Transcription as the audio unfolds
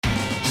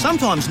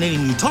Sometimes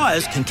needing new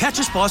tyres can catch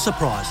us by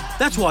surprise.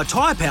 That's why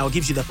Tyre Power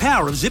gives you the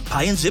power of zip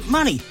pay and zip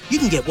money. You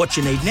can get what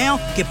you need now,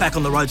 get back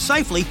on the road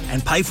safely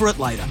and pay for it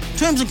later.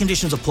 Terms and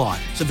conditions apply.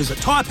 So visit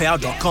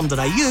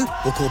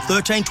tyrepower.com.au or call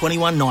 13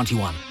 21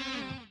 91.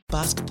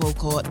 Basketball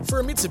court. For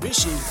a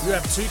Mitsubishi, you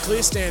have two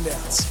clear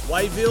standouts,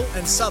 Wayville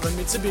and Southern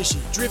Mitsubishi,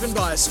 driven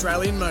by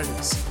Australian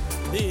Motors.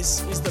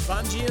 This is the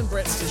Bunji and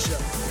Brettster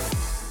Show.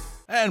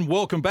 And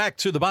welcome back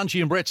to the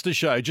Bunji and Brettster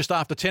Show, just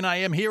after 10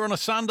 a.m. here on a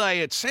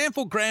Sunday. It's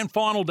Sanford Grand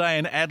Final Day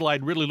in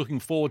Adelaide. Really looking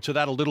forward to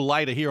that a little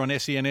later here on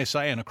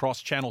SENSA and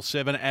across Channel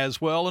 7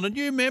 as well. And a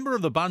new member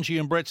of the Bunji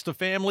and Brettster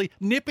family,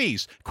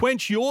 Nippies.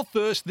 Quench your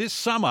thirst this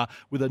summer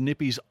with a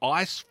Nippies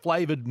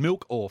ice-flavoured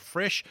milk or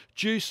fresh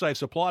juice. They've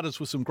supplied us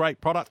with some great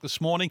product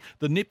this morning.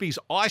 The Nippies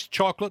iced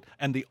chocolate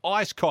and the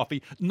iced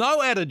coffee.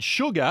 No added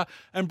sugar.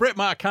 And Brett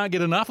Mark can't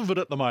get enough of it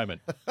at the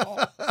moment.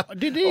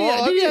 Did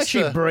he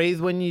actually breathe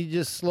when you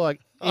just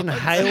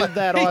inhaled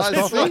that iced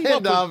coffee? I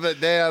slammed of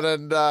it down,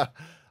 and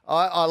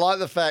I like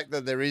the fact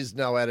that there is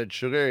no added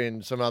sugar.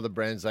 In some other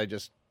brands, they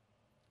just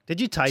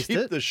Did you taste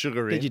tip it? the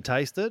sugar in. Did you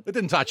taste it? It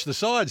didn't touch the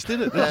sides, did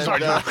it?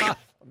 And, I'm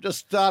just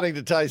starting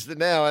to taste it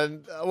now,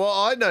 and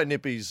I know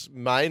Nippies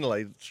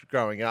mainly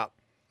growing up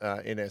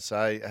in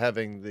SA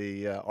having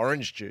the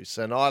orange juice,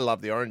 and I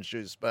love the orange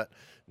juice, but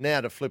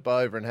now to flip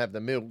over and have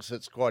the milks,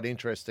 it's quite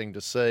interesting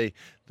to see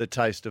the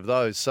taste of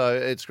those. So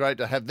it's great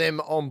to have them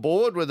on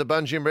board with the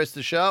Bunji and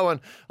Brettster Show. And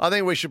I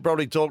think we should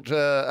probably talk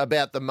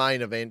about the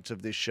main event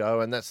of this show,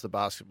 and that's the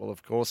basketball,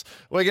 of course.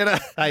 We're going to...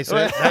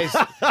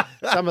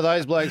 Some of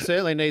those blokes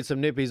certainly need some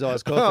Nippies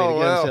iced coffee to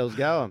get themselves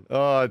going.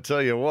 Oh, I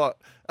tell you what.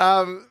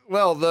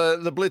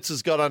 The Blitz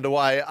has got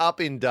underway up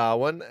in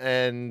Darwin,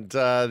 and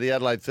the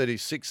Adelaide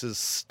 36ers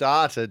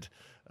started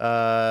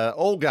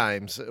all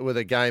games with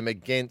a game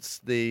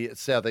against the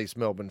Southeast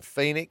Melbourne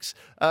Phoenix.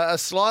 A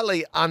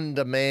slightly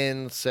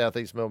undermanned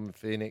Southeast Melbourne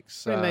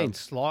Phoenix. What do you mean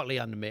slightly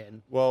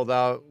undermanned? Well,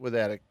 they're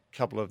without a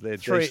couple of their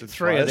decent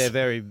three players. of their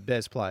very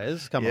best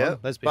players. Come on,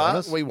 let's be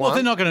honest. We won. Well,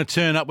 they're not going to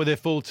turn up with their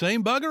full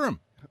team. Bugger them.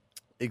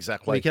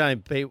 Exactly. Well, you can only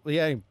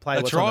play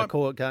That's what's right. on the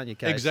court, can't you,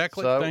 Case?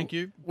 Exactly. So Thank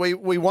you. We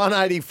won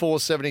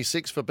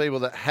 84-76 for people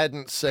that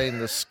hadn't seen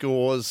the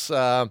scores.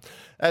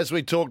 As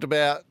we talked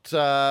about,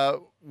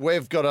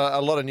 we've got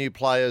a lot of new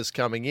players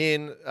coming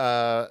in,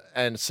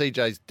 and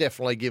CJ's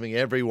definitely giving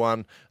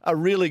everyone a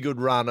really good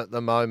run at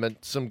the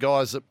moment. Some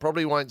guys that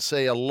probably won't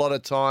see a lot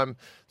of time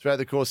throughout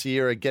the course of the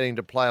year are getting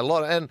to play a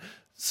lot. And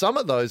some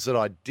of those that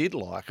I did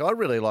like, I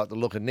really like the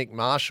look of Nick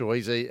Marshall.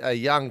 He's a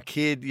young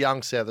kid,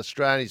 young South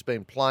Australian. He's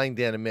been playing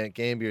down in Mount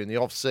Gambier in the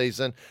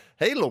off-season.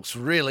 He looks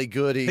really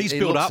good. He's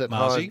built up,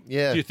 Marzi.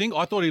 Yeah. Do you think?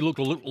 I thought he looked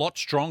a lot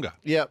stronger.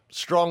 Yep,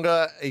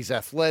 stronger. He's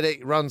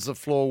athletic, runs the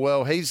floor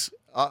well.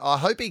 I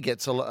hope he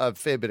gets a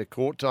fair bit of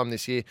court time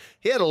this year.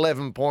 He had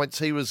 11 points.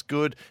 He was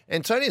good.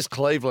 Antonius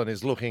Cleveland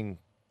is looking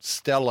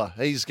stellar.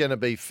 He's going to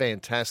be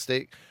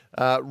fantastic.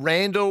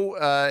 Randall,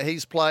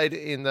 he's played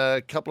in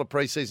a couple of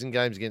preseason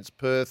games against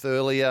Perth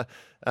earlier.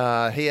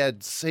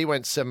 He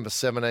went 7 for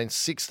 17,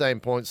 16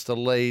 points to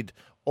lead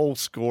all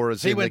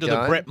scorers in the game. He went to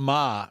the Brett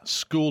Maher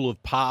School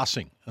of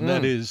Passing, and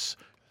that is...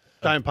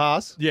 Don't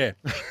pass. Yeah.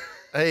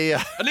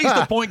 And he's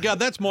the point guard.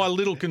 That's my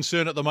little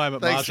concern at the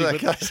moment, Thanks for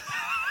Marzi. that, Case.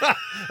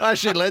 I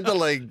actually led the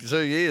league 2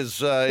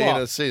 years in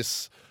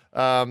assists.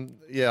 I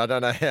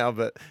don't know how,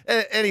 but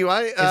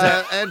anyway. Is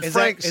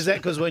that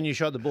because when you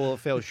shot the ball, it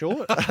fell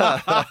short?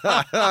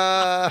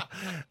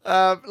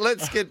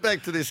 Let's get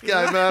back to this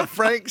game.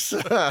 Franks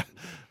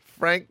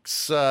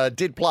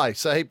did play,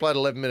 so he played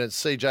 11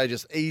 minutes. CJ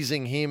just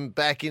easing him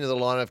back into the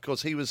lineup. Of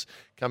course, he was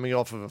coming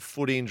off of a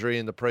foot injury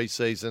in the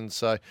preseason,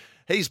 so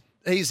he's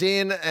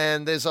in,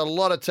 and there's a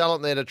lot of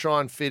talent there to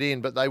try and fit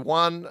in, but they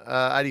won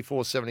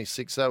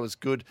 84-76. That was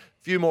good.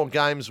 A few more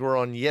games were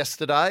on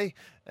yesterday,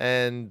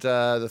 and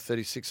the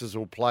 36ers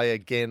will play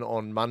again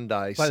on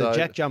Monday. The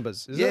Jack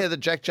Jumpers, is it? Yeah, the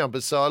Jack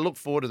Jumpers. So I look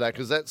forward to that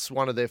because that's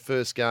one of their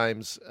first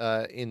games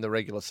in the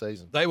regular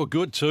season. They were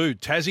good too.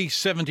 Tassie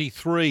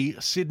 73,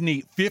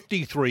 Sydney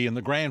 53 in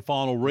the grand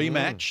final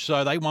rematch.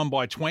 So they won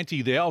by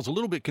 20 there. I was a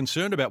little bit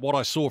concerned about what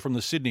I saw from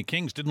the Sydney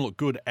Kings. Didn't look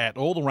good at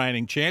all, the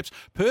reigning champs.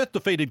 Perth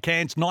defeated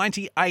Cairns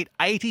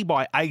 98-80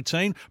 by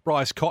 18.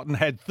 Bryce Cotton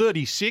had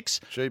 36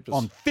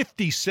 on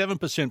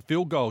 57%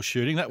 field goal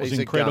shooting. That was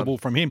incredible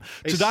from him.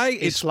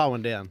 Today He's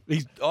slowing down.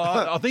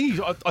 I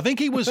think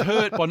he was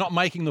hurt by not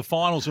making the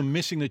finals and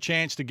missing the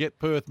chance to get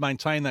Perth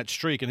maintain that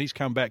streak, and he's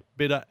come back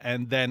better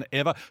than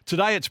ever.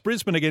 Today it's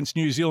Brisbane against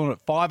New Zealand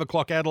at 5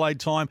 o'clock Adelaide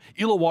time.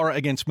 Illawarra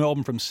against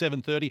Melbourne from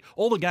 7:30.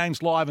 All the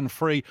games live and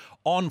free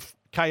on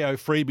KO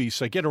Freebies,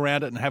 so get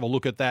around it and have a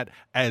look at that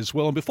as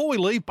well. And before we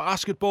leave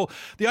basketball,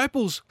 the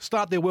Opals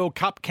start their World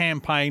Cup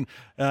campaign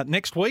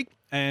next week.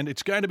 and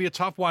it's going to be a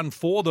tough one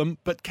for them.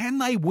 But can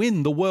they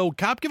win the World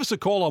Cup? Give us a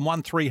call on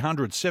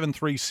 1300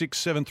 736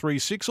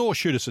 736 or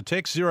shoot us a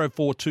text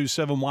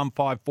 0427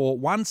 154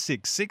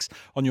 166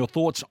 on your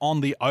thoughts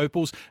on the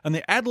Opals. And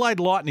the Adelaide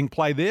Lightning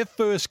play their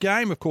first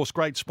game, of course,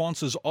 great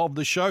sponsors of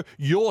the show,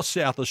 your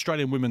South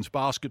Australian women's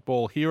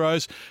basketball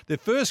heroes. Their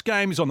first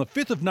game is on the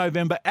 5th of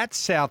November at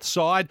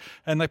Southside,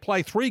 and they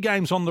play 3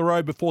 games on the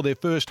road before their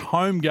first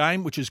home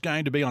game, which is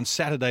going to be on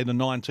Saturday, the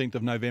 19th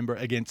of November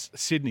against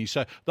Sydney.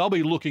 So they'll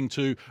be looking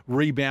to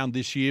rebound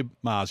this year,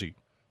 Marzi.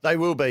 They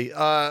will be.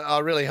 I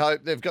really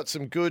hope. They've got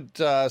some good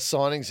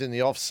signings in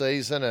the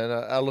off-season and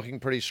are looking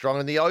pretty strong.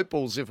 And the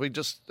Opals, if we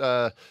just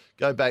go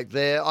back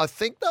there, I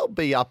think they'll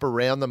be up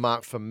around the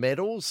mark for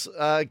medals.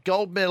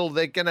 Gold medal,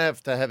 they're going to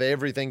have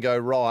everything go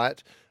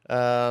right.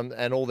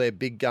 And all their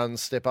big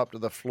guns step up to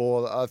the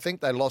floor. I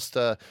think they lost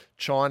to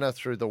China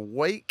through the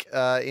week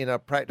in a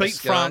practice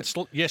game. Beat France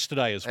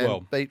yesterday as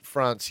well. Beat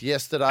France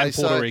yesterday. And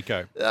Puerto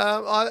Rico.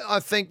 I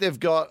think they've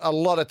got a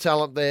lot of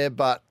talent there,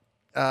 but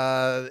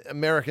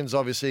Americans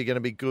obviously are going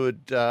to be good.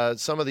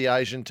 Some of the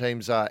Asian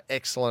teams are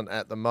excellent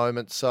at the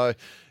moment. So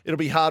it'll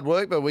be hard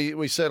work, but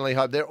we certainly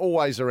hope they're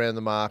always around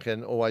the mark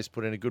and always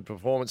put in a good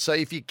performance. So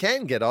if you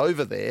can get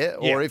over there,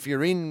 or if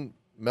you're in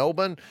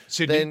Melbourne,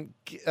 then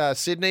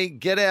Sydney,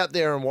 get out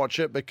there and watch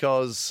it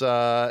because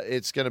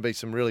it's going to be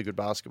some really good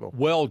basketball.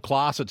 World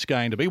class it's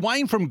going to be.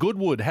 Wayne from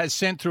Goodwood has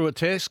sent through a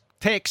text.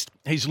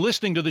 He's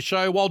listening to the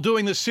show while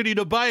doing the City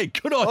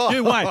Debate. Good on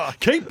you, Wayne.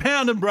 Keep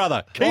pounding,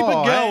 brother. Keep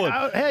it going.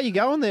 How are you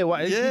going there,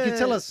 Wayne? Yeah. You can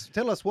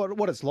tell us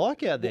what it's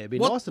like out there. It'd be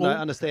nice to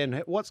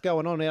understand what's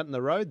going on out in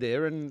the road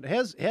there, and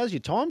how's your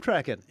time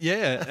tracking?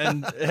 Yeah,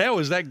 and how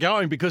is that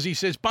going? Because he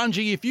says,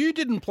 Bunji, if you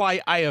didn't play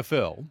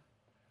AFL,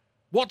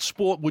 what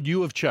sport would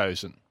you have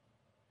chosen?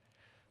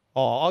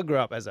 Oh, I grew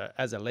up as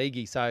a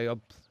leaguey, so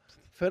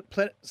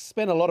I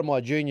spent a lot of my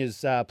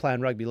juniors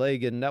playing rugby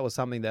league, and that was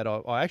something that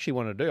I actually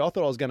wanted to do. I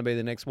thought I was going to be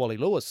the next Wally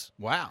Lewis.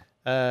 Wow.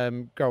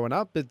 Growing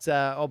up, but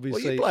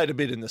obviously... Well, you played a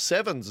bit in the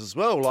sevens as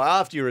well. Like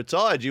after you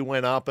retired, you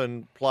went up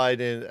and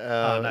played in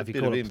a bit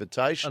of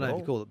invitational. I don't know if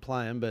you call it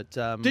playing, but...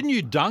 Didn't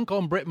you dunk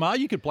on Brett Maher?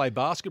 You could play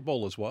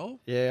basketball as well.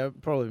 Yeah,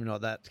 probably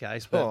not that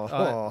case, but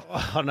I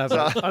don't know if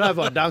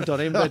I dunked on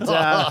him, but...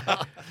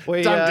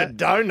 we dunked a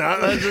donut.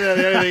 That's the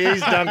only thing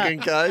he's dunking,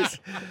 case.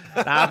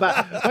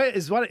 But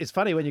it's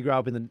funny when you grow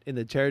up in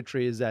the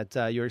territory is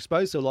that you're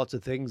exposed to lots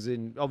of things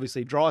in,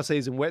 obviously, dry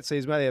season, wet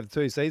season. We only have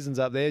 2 seasons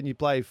up there, and you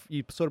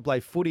sort of play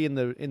footy in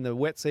the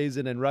wet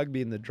season and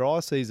rugby in the dry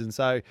season,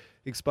 so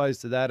exposed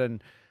to that.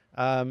 And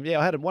I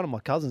had one of my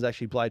cousins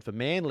actually played for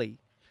Manly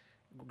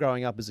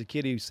growing up as a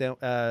kid.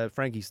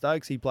 Frankie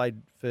Stokes, he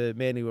played for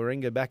Manly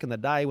Warringah back in the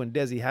day when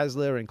Desi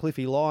Hasler and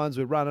Cliffy Lyons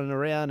were running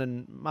around,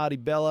 and Marty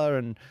Bella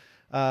and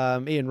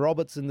Ian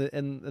Roberts and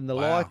the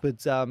like.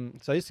 But so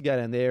I used to go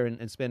down there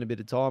and spend a bit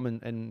of time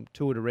and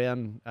toured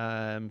around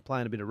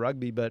playing a bit of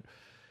rugby, but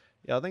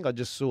yeah, I think I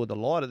just saw the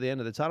light at the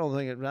end of the tunnel.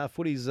 I think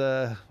footy's...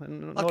 I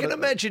can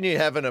imagine you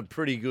having a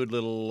pretty good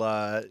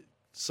little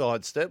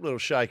sidestep, little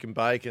shake and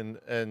bake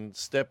and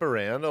step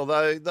around.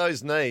 Although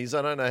those knees,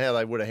 I don't know how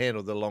they would have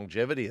handled the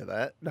longevity of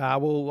that. Nah,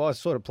 well, I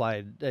sort of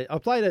played... I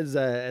played as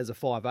a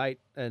 5'8"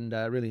 and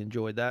really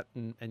enjoyed that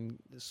and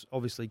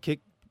obviously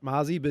kicked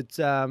Marzi, but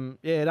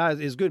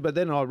it was good. But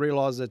then I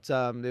realised that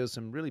there was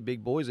some really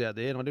big boys out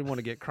there and I didn't want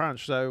to get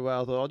crunched. So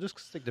I thought I'll just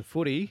stick to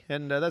footy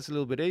and that's a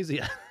little bit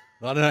easier.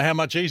 I don't know how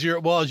much easier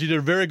it was. You did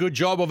a very good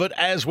job of it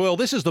as well.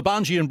 This is the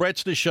Bunji and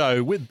Brettster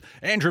show with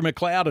Andrew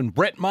McLeod and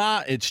Brett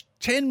Maher. It's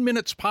 10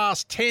 minutes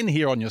past 10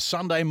 here on your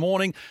Sunday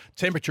morning.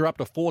 Temperature up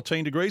to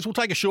 14 degrees. We'll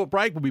take a short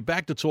break. We'll be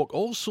back to talk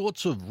all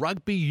sorts of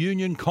rugby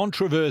union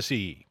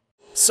controversy.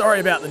 Sorry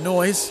about the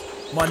noise.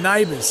 My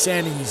neighbour's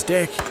sanding his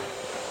deck.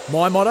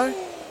 My motto?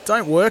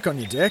 Don't work on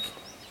your deck.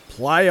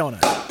 Play on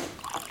it.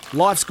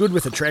 Life's good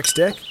with a Trex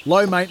deck.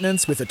 Low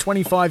maintenance with a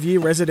 25-year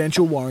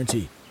residential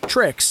warranty.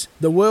 Trex,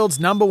 the world's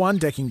 #1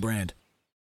 decking brand.